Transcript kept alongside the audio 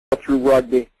through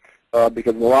rugby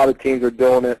because a lot of teams are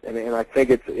doing it, and I think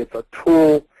it's a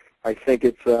tool. I think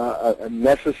it's a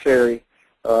necessary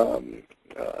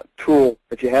tool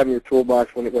that you have in your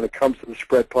toolbox when it comes to the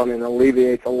spread punt, and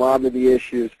alleviates a lot of the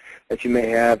issues that you may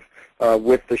have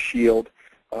with the shield,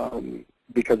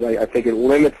 because I think it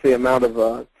limits the amount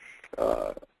of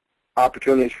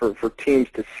opportunities for teams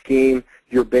to scheme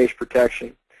your base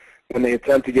protection. When they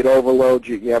attempt to get overload,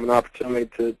 you have an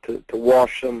opportunity to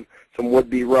wash some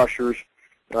would-be rushers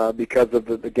because of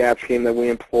the gap scheme that we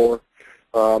employ.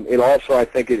 It also, I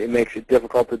think, it makes it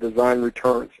difficult to design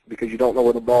returns because you don't know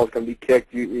where the ball is going to be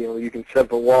kicked. You can set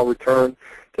up a wall return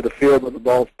to the field, but the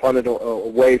ball is punted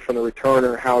away from the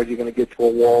returner. How are you going to get to a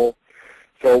wall?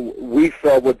 So we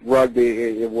felt with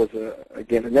rugby it was,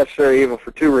 again, a necessary evil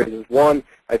for two reasons. One,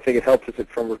 I think it helped us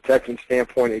from a protection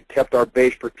standpoint. It kept our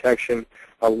base protection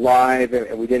alive,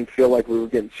 and we didn't feel like we were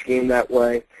getting schemed that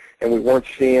way, and we weren't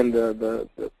seeing the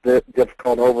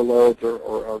difficult overloads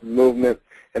or movement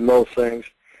and those things.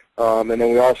 And then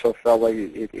we also felt like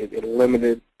it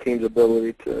limited teams'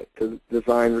 ability to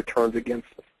design returns against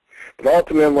us. But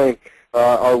ultimately,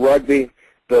 our rugby,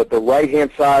 the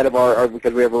right-hand side of our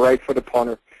because we have a right-footed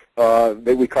punter,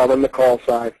 we call them the call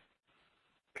side.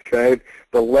 Okay,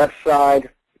 the left side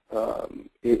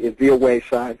is the away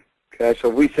side. Okay, so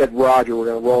if we said Roger, we're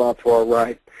going to roll out to our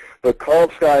right. The call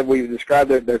side, we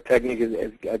described their technique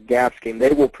as a gap scheme.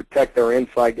 They will protect their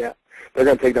inside gap. They're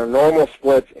going to take their normal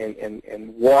splits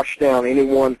and wash down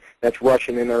anyone that's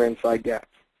rushing in their inside gaps.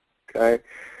 Okay,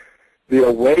 the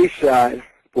away side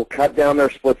will cut down their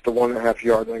splits to 1.5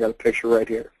 yards. I got a picture right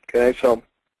here. Okay, so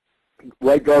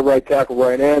right guard, right tackle,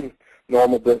 right end,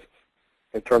 normal business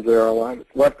in terms of their alignments.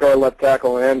 Left guard, left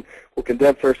tackle, and end will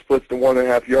condense their splits to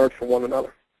 1.5 yards from one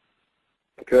another.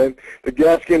 Okay, the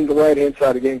gap scheme to the right-hand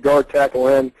side, again, guard, tackle,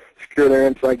 end, secure their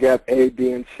inside gap A,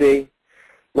 B, and C.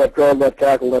 Left guard, left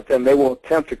tackle, left end, they will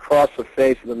attempt to cross the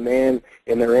face of the man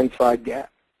in their inside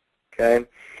gap. Okay,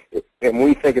 and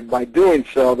we think by doing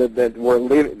so that we're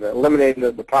eliminating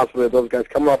the possibility of those guys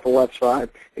coming off the left side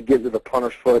and get to the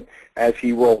punter's foot as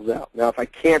he rolls out. Now, if I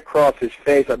can't cross his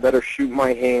face, I better shoot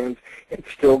my hands and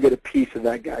still get a piece of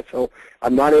that guy. So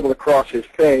I'm not able to cross his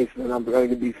face, and I'm going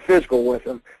to be physical with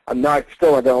him. I'm not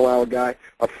going to allow a guy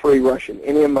a free rush in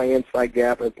any of my inside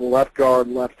gap as left guard,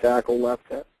 left tackle, left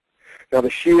end. Now, the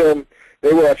shield,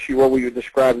 they will actually what we would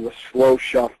describe as a slow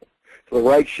shuffle. So the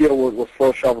right shield will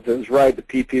slow shuffle to his right. The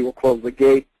PP will close the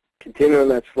gate, continuing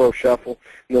that slow shuffle.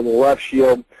 And then the left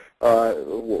shield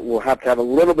will have to have a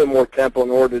little bit more tempo in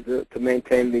order to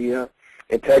maintain the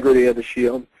integrity of the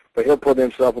shield. But he'll put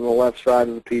himself on the left side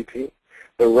of the PP.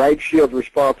 The right shield's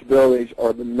responsibilities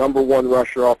are the number one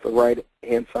rusher off the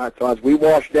right-hand side. So as we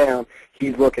wash down,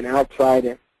 he's looking outside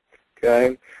in.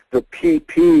 Okay? The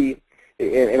PP,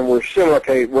 and we're assuming,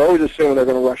 okay, we're always assuming they're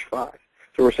going to rush 5.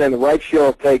 So we're saying the right shield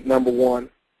will take number 1.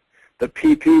 The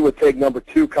PP would take number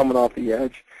 2 coming off the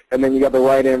edge. And then you got the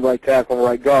right end, right tackle, and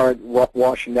right guard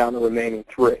washing down the remaining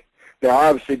 3. Now,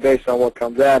 obviously, based on what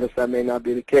comes at us, that may not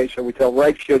be the case. So we tell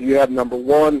right shield you have number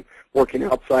 1 working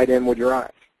outside in with your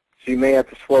eyes. So you may have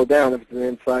to slow down if it's an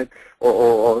inside,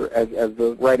 or as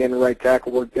the right end and right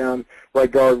tackle work down,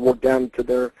 right guard work down to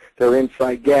their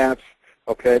inside gaps.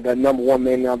 Okay, that number 1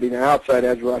 may not be an outside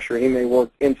edge rusher. He may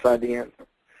work inside the end,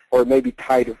 or it may be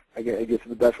tighter, I guess is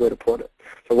the best way to put it.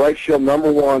 So right shield,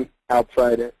 number 1,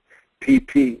 outside in.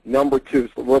 PP, number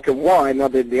 2. So look at wide,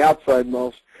 not the outside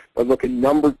most, but look at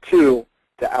number 2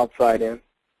 to outside in.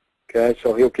 Okay,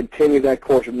 so he'll continue that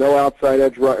course of no outside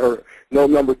edge or no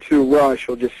number 2 rush.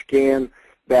 He'll just scan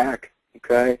back.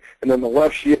 Okay, and then the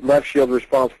left shield is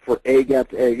responsible for A gap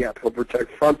to A gap. He'll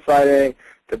protect front side A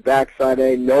to back side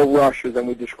A, no rushes, and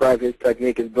we describe his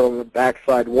technique as building a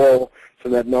backside wall so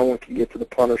that no one can get to the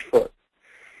punter's foot.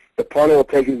 The punter will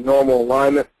take his normal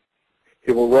alignment.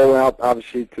 He will roll out,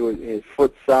 obviously, to his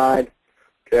foot side.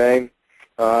 Okay,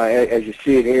 as you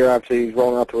see it here, obviously he's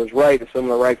rolling out to his right, assuming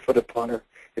the right-footed punter.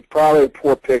 It's probably a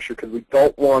poor picture because we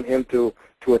don't want him to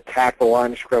attack the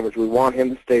line of scrimmage. We want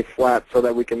him to stay flat so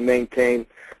that we can maintain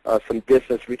some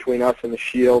distance between us and the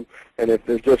shield. And if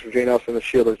there's distance between us and the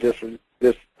shield,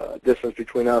 there's distance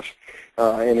between us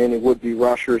and any would-be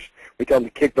rushers. We tell him to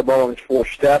kick the ball in his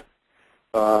 4th step.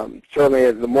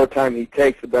 Certainly, the more time he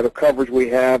takes, the better coverage we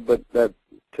have, but that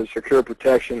to secure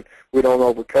protection, we don't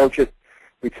overcoach it.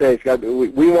 We say it's got to be,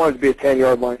 we want it to be a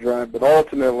 10-yard line drive, but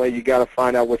ultimately you got to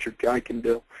find out what your guy can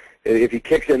do. If he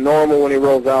kicks it normal when he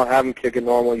rolls out, have him kick it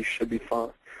normal. You should be fine.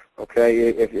 Okay.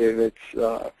 If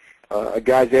it's a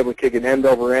guy's able to kick it end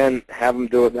over end, have him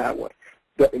do it that way.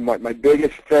 My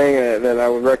biggest thing that I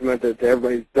would recommend to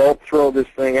everybody is don't throw this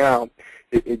thing out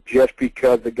it just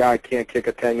because the guy can't kick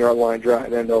a 10-yard line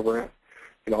drive end over end.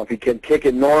 If he can kick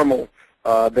it normal,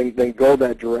 then go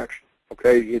that direction.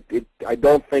 Okay, I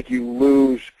don't think you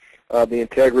lose the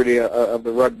integrity of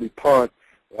the rugby punt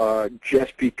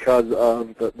just because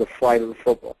of the flight of the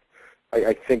football.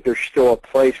 I think there's still a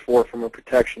place for it from a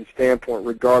protection standpoint,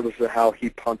 regardless of how he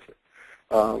punts it.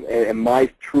 And my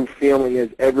true feeling is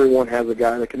everyone has a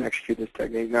guy that can execute this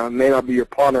technique. Now, it may not be your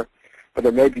punter, but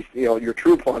there may be your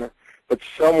true punter, but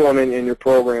someone in your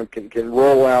program can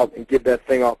roll out and get that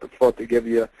thing off the foot to give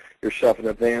yourself an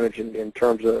advantage in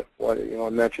terms of what I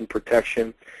mentioned,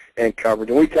 protection and coverage.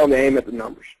 And we tell them to aim at the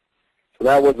numbers. So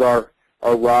that was our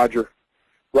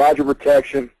Roger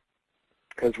protection,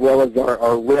 as well as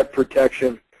our rep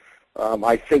protection.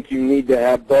 I think you need to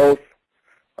have both.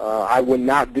 I would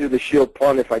not do the shield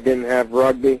punt if I didn't have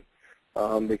rugby,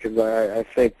 because I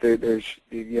think that there's,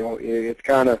 it's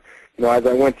kind of, as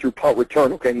I went through punt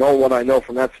return, okay, knowing what I know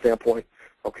from that standpoint,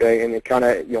 okay, and it kind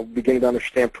of, beginning to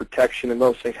understand protection and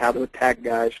those things, how to attack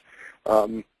guys.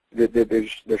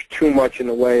 There's too much in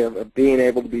the way of being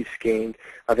able to be schemed.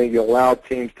 I think you allow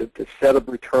teams to set up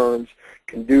returns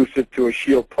conducive to a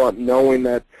shield punt, knowing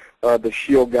that the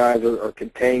shield guys are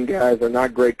contained guys. They're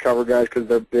not great cover guys because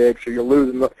they're big. So you're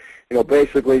losing,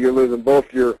 basically you're losing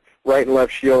both your right and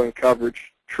left shield and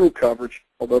coverage, true coverage,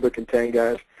 although they're contained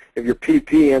guys. If your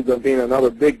PP ends up being another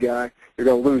big guy, you're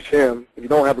going to lose him. If you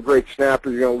don't have a great snapper,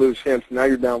 you're going to lose him. So now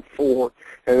you're down 4.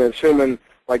 And then assuming,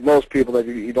 like most people, that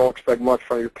you don't expect much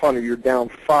from your punter, you're down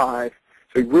 5.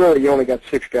 So you only got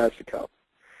 6 guys to cover.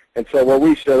 And so what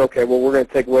we said, okay, well, we're going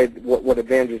to take away what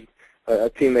advantages a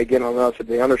team may get on us if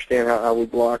they understand how we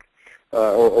block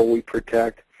or we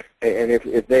protect. And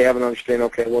if they have an understanding,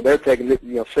 okay, well, they're taking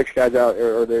 6 guys out,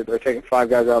 or they're taking 5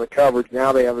 guys out of coverage.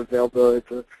 Now they have availability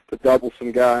to double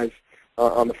some guys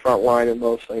on the front line and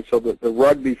those things. So the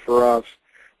rugby for us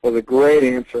was a great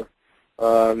answer,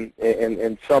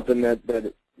 and something that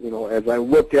as I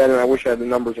looked at it, I wish I had the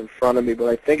numbers in front of me, but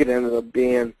I think it ended up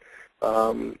being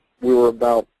we were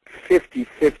about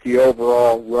 50-50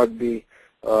 overall rugby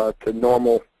to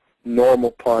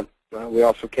normal punt. We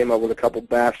also came up with a couple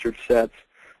bastard sets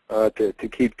to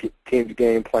keep teams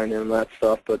game planning and that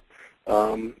stuff. But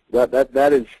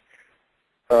that is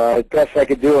the best I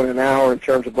could do in an hour in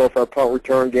terms of both our punt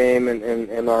return game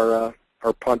and our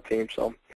punt team. So